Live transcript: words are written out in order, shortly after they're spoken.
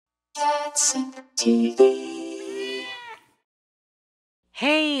CAT Synth TV.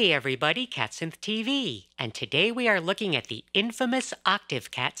 Hey everybody, CAT Synth TV, and today we are looking at the infamous Octave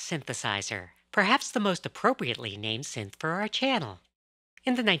CAT synthesizer, perhaps the most appropriately named synth for our channel.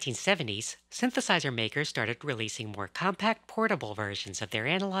 In the 1970s, synthesizer makers started releasing more compact, portable versions of their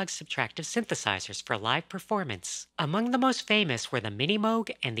analog subtractive synthesizers for live performance. Among the most famous were the Minimoog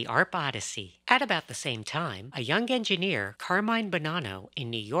and the Arp Odyssey. At about the same time, a young engineer, Carmine Bonanno,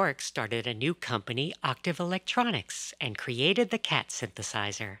 in New York started a new company, Octave Electronics, and created the CAT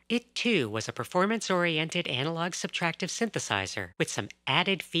synthesizer. It too was a performance-oriented analog subtractive synthesizer with some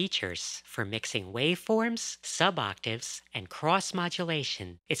added features for mixing waveforms, sub-octaves, and cross-modulation.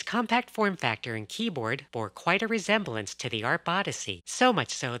 Its compact form factor and keyboard bore quite a resemblance to the Arp Odyssey, so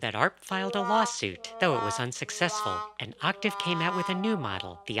much so that Arp filed a lawsuit, though it was unsuccessful, and Octave came out with a new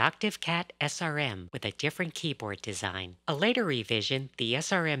model, the Octave CAT SRM, with a different keyboard design. A later revision, the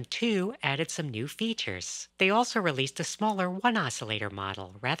SRM2, added some new features. They also released a smaller one-oscillator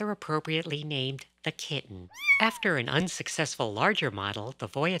model, rather appropriately named the Kitten. After an unsuccessful larger model, the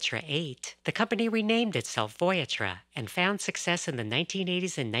Voyatra 8, the company renamed itself Voyatra and found success in the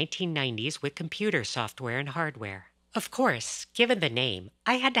 1980s and 1990s with computer software and hardware. Of course, given the name,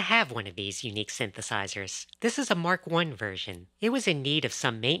 I had to have one of these unique synthesizers. This is a Mark I version. It was in need of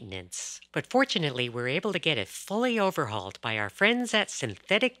some maintenance, but fortunately we were able to get it fully overhauled by our friends at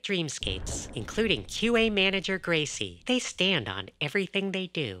Synthetic Dreamscapes, including QA manager Gracie. They stand on everything they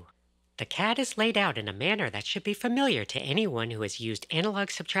do. The CAT is laid out in a manner that should be familiar to anyone who has used analog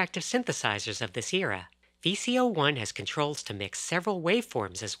subtractive synthesizers of this era. VCO1 has controls to mix several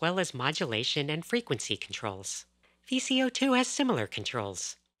waveforms as well as modulation and frequency controls. VCO2 has similar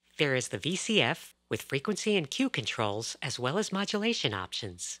controls. There is the VCF with frequency and cue controls as well as modulation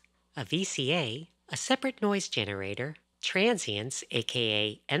options. A VCA, a separate noise generator, transients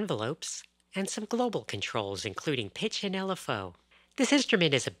aka envelopes, and some global controls including pitch and LFO. This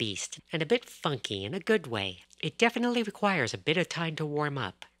instrument is a beast, and a bit funky in a good way. It definitely requires a bit of time to warm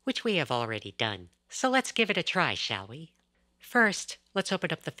up, which we have already done. So let's give it a try, shall we? First, let's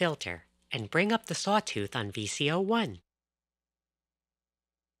open up the filter and bring up the sawtooth on VCO1.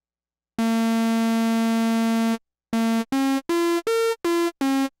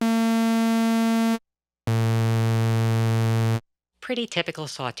 Pretty typical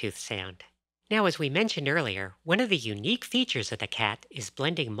sawtooth sound. Now, as we mentioned earlier, one of the unique features of the CAT is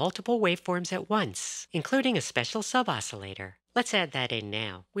blending multiple waveforms at once, including a special sub-oscillator. Let's add that in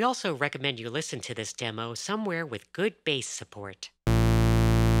now. We also recommend you listen to this demo somewhere with good bass support.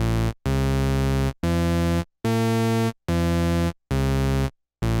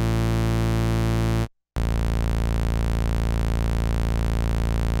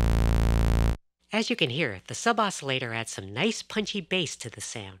 As you can hear, the sub-oscillator adds some nice punchy bass to the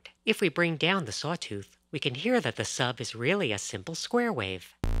sound. If we bring down the sawtooth, we can hear that the sub is really a simple square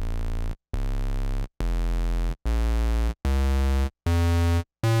wave.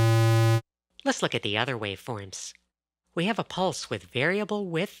 Let's look at the other waveforms. We have a pulse with variable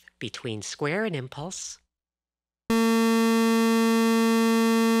width between square and impulse.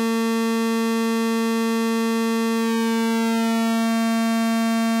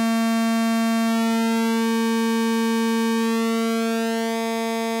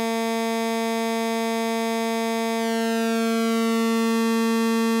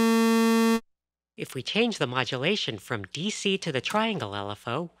 If we change the modulation from DC to the triangle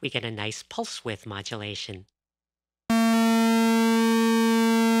LFO, we get a nice pulse width modulation.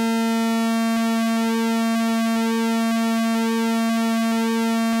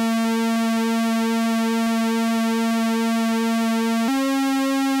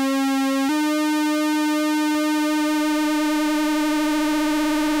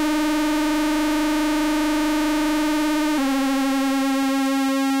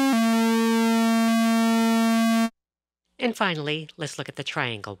 And finally, let's look at the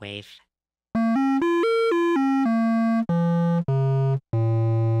triangle wave.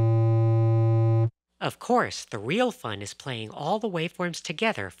 Of course, the real fun is playing all the waveforms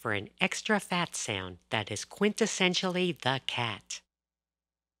together for an extra fat sound that is quintessentially the CAT.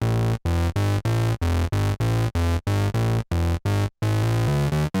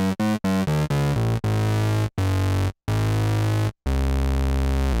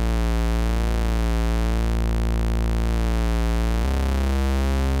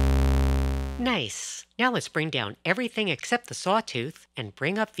 Nice. Now let's bring down everything except the sawtooth and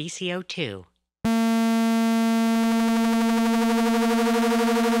bring up VCO2.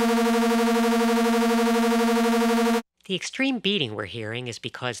 The extreme beating we're hearing is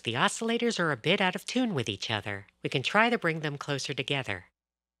because the oscillators are a bit out of tune with each other. We can try to bring them closer together.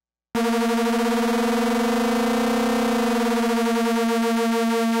 Of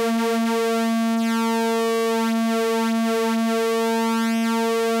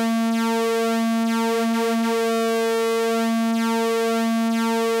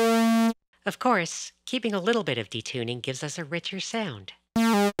course, keeping a little bit of detuning gives us a richer sound.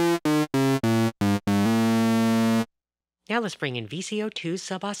 Now let's bring in VCO2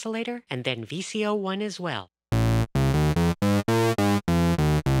 sub-oscillator and then VCO1 as well.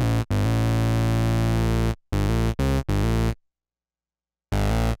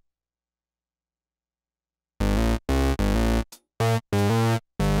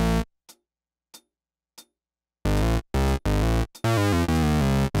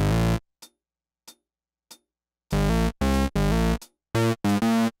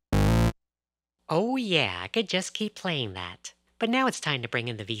 Oh yeah, I could just keep playing that. But now it's time to bring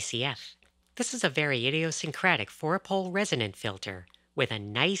in the VCF. This is a very idiosyncratic 4-pole resonant filter with a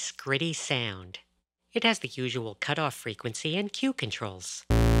nice gritty sound. It has the usual cutoff frequency and Q controls.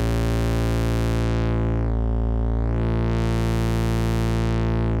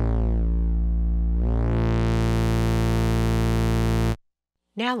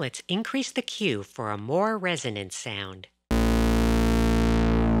 Now let's increase the Q for a more resonant sound.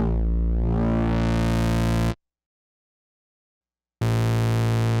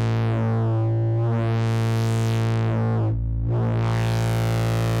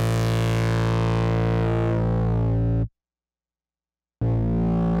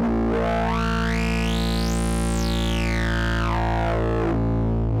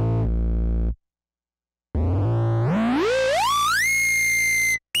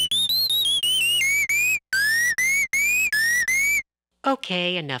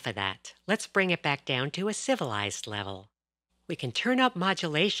 Okay, enough of that. Let's bring it back down to a civilized level. We can turn up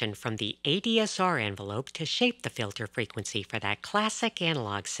modulation from the ADSR envelope to shape the filter frequency for that classic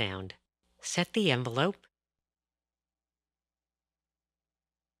analog sound. Set the envelope.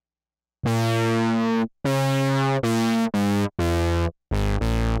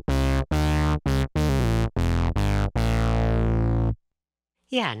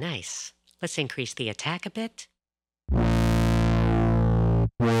 Yeah, nice. Let's increase the attack a bit.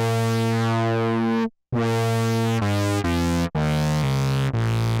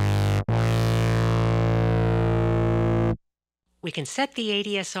 We can set the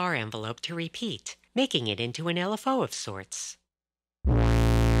ADSR envelope to repeat, making it into an LFO of sorts.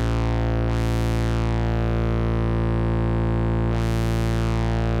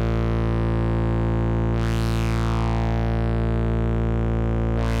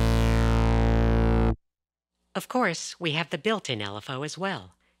 Of course, we have the built-in LFO as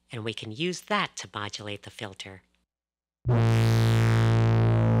well, and we can use that to modulate the filter.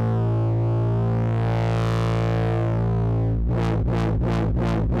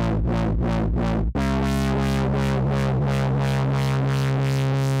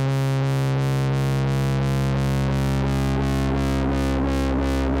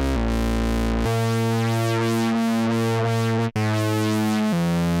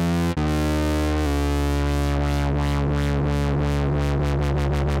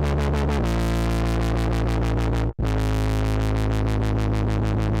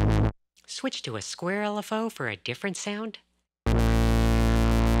 Switch to a square LFO for a different sound.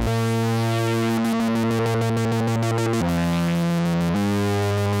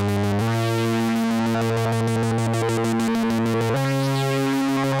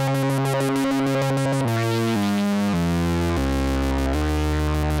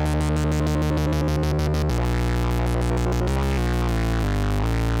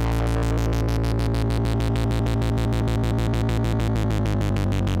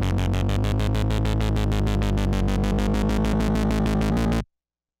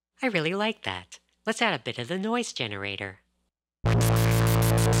 I really like that. Let's add a bit of the noise generator.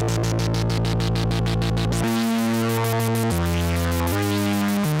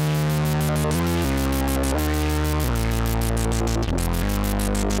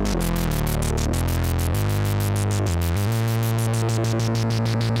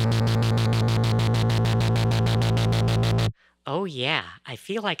 Oh yeah, I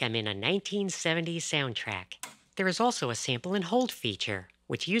feel like I'm in a 1970s soundtrack. There is also a sample and hold feature,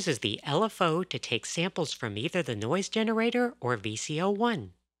 which uses the LFO to take samples from either the noise generator or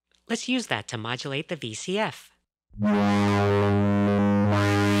VCO1. Let's use that to modulate the VCF.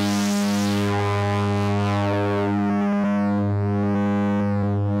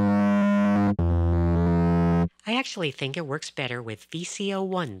 I actually think it works better with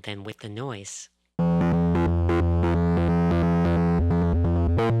VCO1 than with the noise.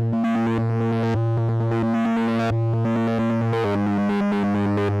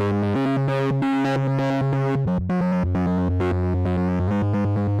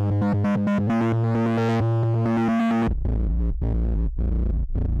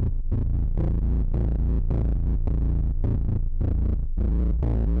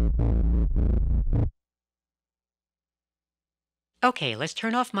 Okay, let's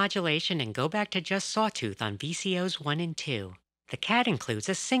turn off modulation and go back to just sawtooth on VCOs 1 and 2. The CAT includes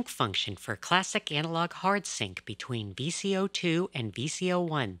a sync function for classic analog hard sync between VCO2 and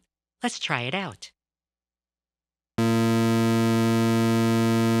VCO1. Let's try it out.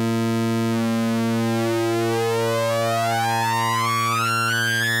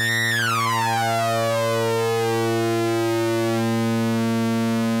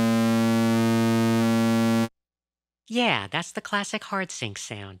 Yeah, that's the classic hard sync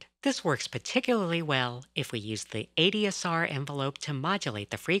sound. This works particularly well if we use the ADSR envelope to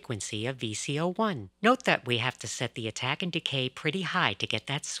modulate the frequency of VCO1. Note that we have to set the attack and decay pretty high to get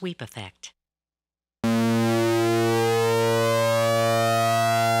that sweep effect.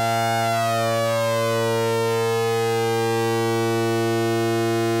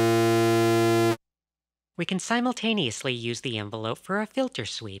 We can simultaneously use the envelope for a filter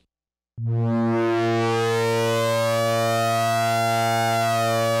sweep.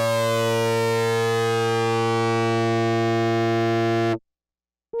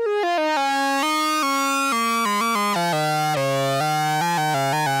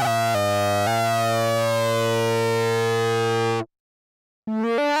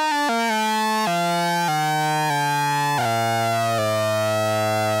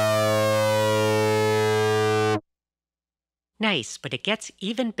 Nice, but it gets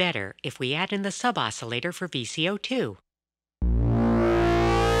even better if we add in the sub-oscillator for VCO2.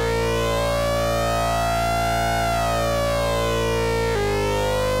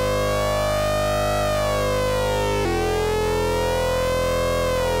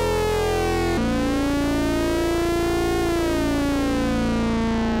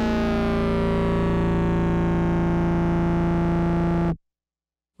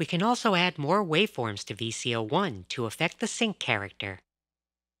 We can also add more waveforms to VCO1 to affect the sync character.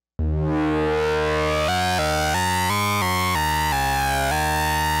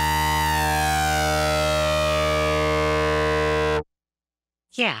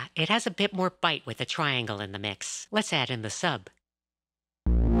 Yeah, it has a bit more bite with a triangle in the mix. Let's add in the sub.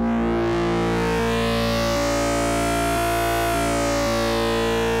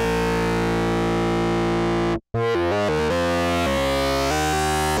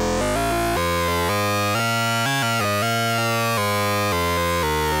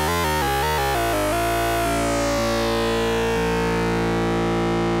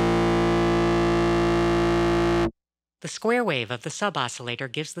 The square wave of the sub-oscillator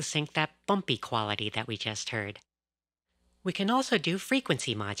gives the sync that bumpy quality that we just heard. We can also do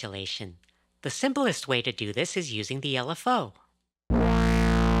frequency modulation. The simplest way to do this is using the LFO.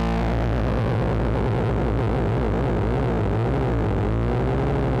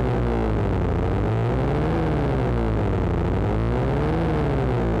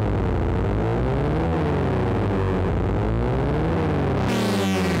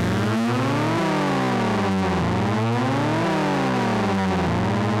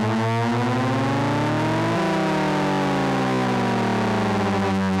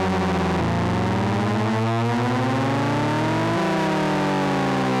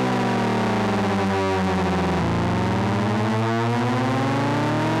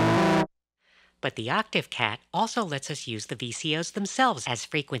 But the Octave CAT also lets us use the VCOs themselves as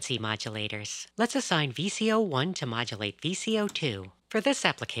frequency modulators. Let's assign VCO1 to modulate VCO2. For this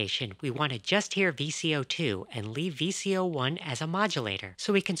application, we want to just hear VCO2 and leave VCO1 as a modulator,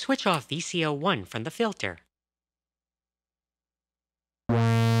 so we can switch off VCO1 from the filter.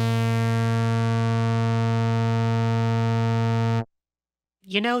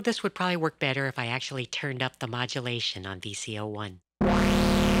 You know, this would probably work better if I actually turned up the modulation on VCO1.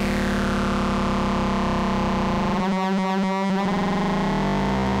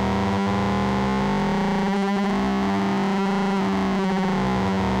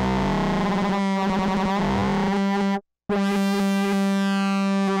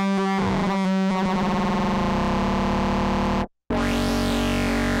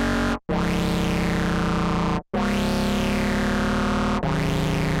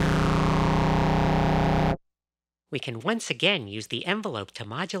 We can once again use the envelope to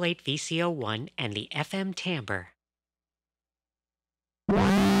modulate VCO1 and the FM timbre.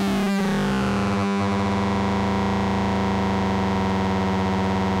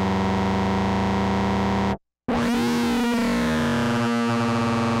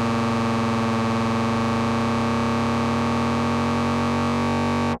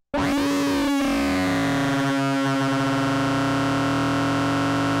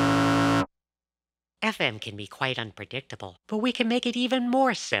 FM can be quite unpredictable, but we can make it even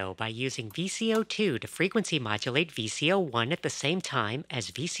more so by using VCO2 to frequency modulate VCO1 at the same time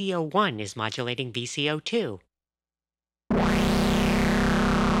as VCO1 is modulating VCO2.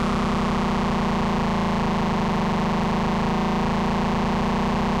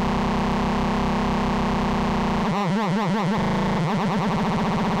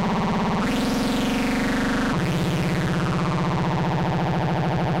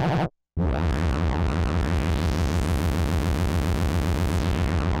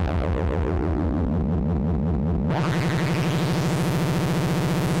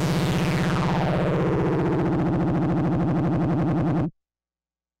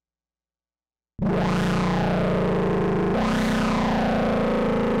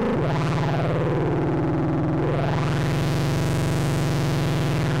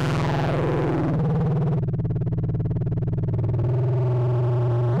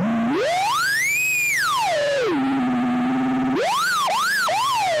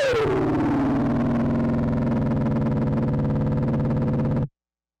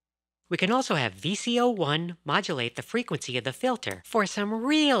 We can also have VCO1 modulate the frequency of the filter for some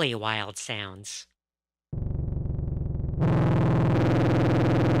really wild sounds.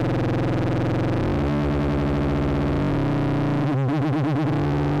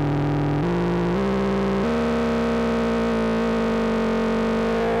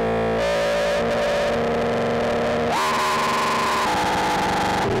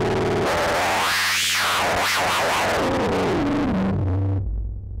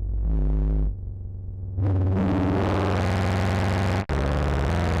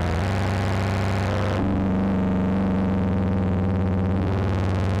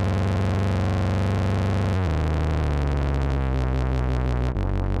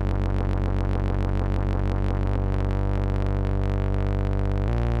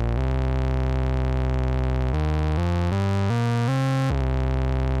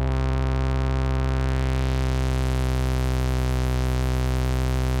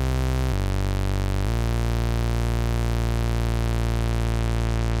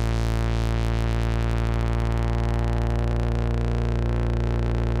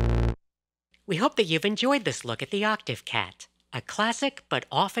 We hope that you've enjoyed this look at the Octave CAT, a classic but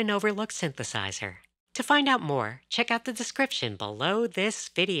often overlooked synthesizer. To find out more, check out the description below this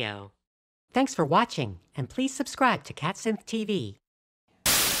video. Thanks for watching, and please subscribe to CAT Synth TV.